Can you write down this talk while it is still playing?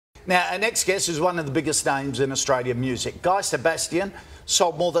Now, our next guest is one of the biggest names in Australian music. Guy Sebastian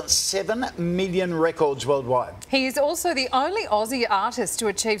sold more than 7 million records worldwide. He is also the only Aussie artist to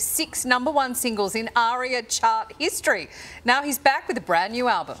achieve 6 #1 singles in ARIA chart history. Now he's back with a brand new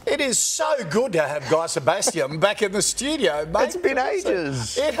album. It is so good to have Guy Sebastian back in the studio, mate. It's been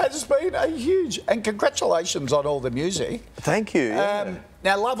ages. It has been a huge... And congratulations on all the music. Thank you. Yeah.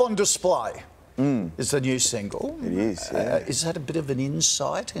 Now, Love on Display is the new single. It is, yeah. Is that a bit of an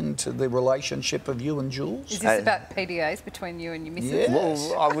insight into the relationship of you and Jules? Is this about PDAs between you and your missus? Yes.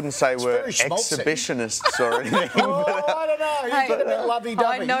 Well, I wouldn't say we're very schmaltzy. exhibitionists or anything. Oh, I don't know. You get a bit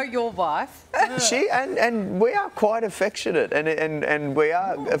lovey-dovey. I know your wife. She and we are quite affectionate, and we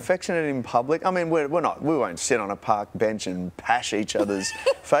are affectionate in public. I mean, we won't sit on a park bench and pash each other's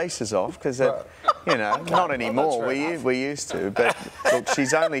faces off because you know, not anymore. Well, we used to, but look,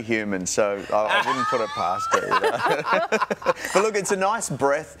 she's only human, so I wouldn't put it past her. You know? But look, it's a nice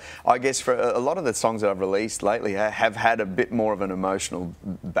breath, I guess, for a lot of the songs that I've released lately have had a bit more of an emotional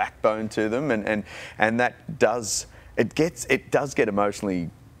backbone to them, and that does get emotionally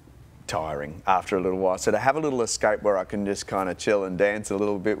tiring after a little while. So to have a little escape where I can just kind of chill and dance a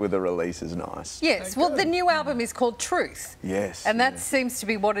little bit with the release is nice. Yes, well, the new album is called Truth. Yes. And that seems to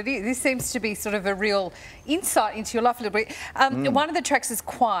be what it is. This seems to be sort of a real insight into your life a little bit. One of the tracks is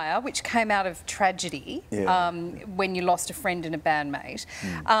Choir, which came out of tragedy when you lost a friend and a bandmate.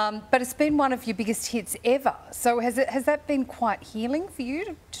 But it's been one of your biggest hits ever. So has that been quite healing for you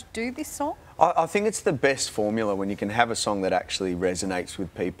to do this song? I think it's the best formula when you can have a song that actually resonates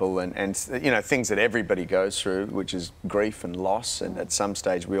with people and you know, things that everybody goes through, which is grief and loss, and at some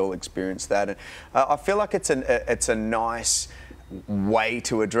stage we all experience that. And I feel like it's a nice way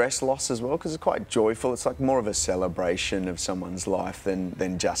to address loss as well, because it's quite joyful. It's like more of a celebration of someone's life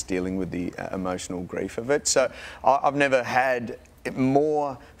than just dealing with the emotional grief of it. So I've never had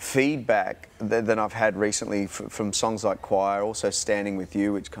more feedback than I've had recently from songs like Choir, also Standing With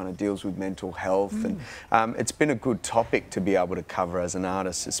You, which kind of deals with mental health. And it's been a good topic to be able to cover as an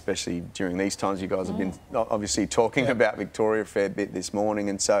artist, especially during these times. You guys have been obviously talking about Victoria a fair bit this morning,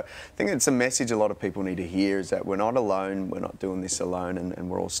 and so I think it's a message a lot of people need to hear, is that we're not alone, we're not doing this alone, and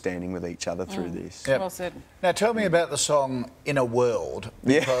we're all standing with each other through this. Yep. Well said. Now tell me about the song In a World,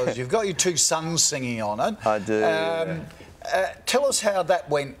 because you've got your 2 sons singing on it. I do. Tell us how that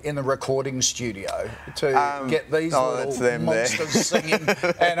went in the recording studio to get these little monsters singing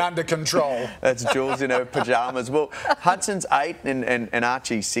and under control. That's Jules in her pyjamas. Well, Hudson's 8 and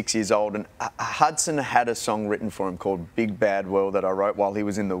Archie's 6 years old, and Hudson had a song written for him called Big Bad World that I wrote while he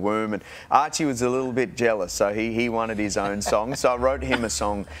was in the womb, and Archie was a little bit jealous, so he wanted his own song. So I wrote him a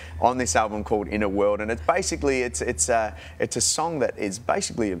song on this album called In a World, and it's basically it's a song that is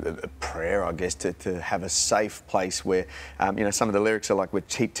basically a prayer, I guess, to have a safe place where you know, some of the lyrics are like, where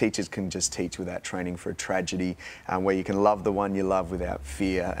teachers can just teach without training for a tragedy, where you can love the one you love without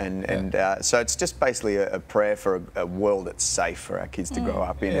fear, and so it's just basically a prayer for a world that's safe for our kids to grow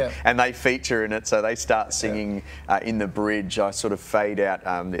up in, and they feature in it. So they start singing in the bridge. I sort of fade out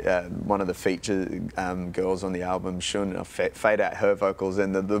one of the feature girls on the album, Shun. I fade out her vocals,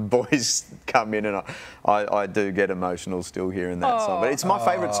 and the boys come in, and I do get emotional still hearing that song. But it's my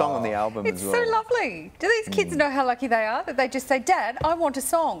favourite song on the album as well. It's so lovely. Do these kids know how lucky they are that they just say, Dad, I want a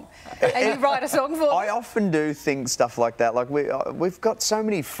song, and you write a song for them? I often do stuff like that. Like we've got so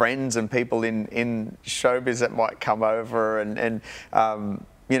many friends and people in showbiz that might come over, and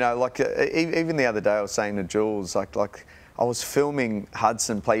you know, like even the other day I was saying to Jules, like I was filming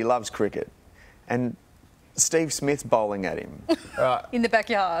Hudson play. He loves cricket, and Steve Smith's bowling at him in the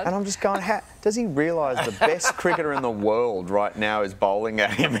backyard, and I'm just going, does he realise the best cricketer in the world right now is bowling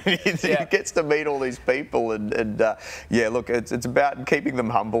at him? And he gets to meet all these people, and yeah, look, it's about keeping them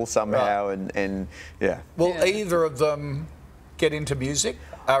humble somehow, and yeah. Will either of them get into music?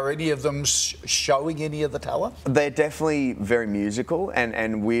 Are any of them showing any of the talent? They're definitely very musical,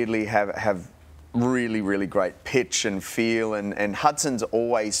 and weirdly have really great pitch and feel, and Hudson's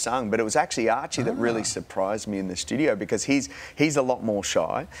always sung, but it was actually Archie that really surprised me in the studio, because he's a lot more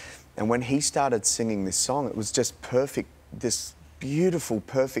shy, and when he started singing this song, it was just perfect, this beautiful,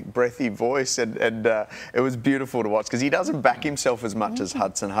 perfect, breathy voice, and it was beautiful to watch, because he doesn't back himself as much as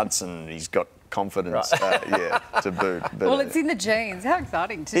Hudson. He's got confidence, to boot. But, well, it's in the genes. How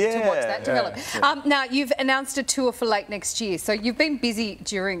exciting to watch that develop. Now, you've announced a tour for late next year, so you've been busy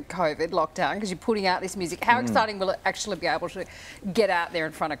during COVID lockdown because you're putting out this music. How exciting will it actually be able to get out there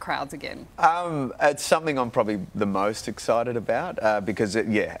in front of crowds again? It's something I'm probably the most excited about, because,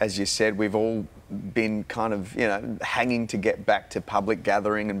 as you said, we've all been kind of, you know, hanging to get back to public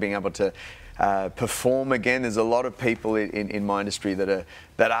gathering and being able to perform again. There's a lot of people in my industry that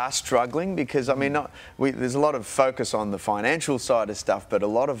are struggling because, I mean, there's a lot of focus on the financial side of stuff, but a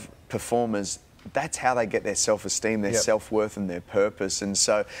lot of performers, that's how they get their self-esteem, their self-worth and their purpose. And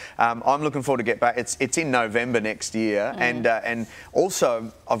so I'm looking forward to get back. It's in November next year. And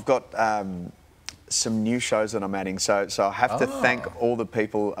also I've got some new shows that I'm adding. So I have to thank all the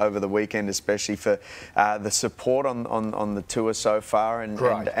people over the weekend, especially for the support on the tour so far.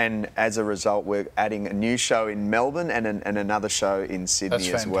 And as a result, we're adding a new show in Melbourne and another show in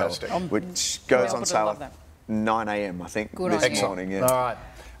Sydney as well, which goes on sale at 9 a.m. I think this morning. Yeah. All right.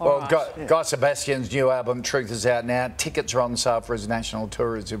 Well, Guy Sebastian's new album, Truth, is out now. Tickets are on sale for his national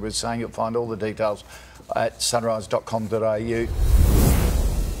tour, as he was saying. You'll find all the details at sunrise.com.au.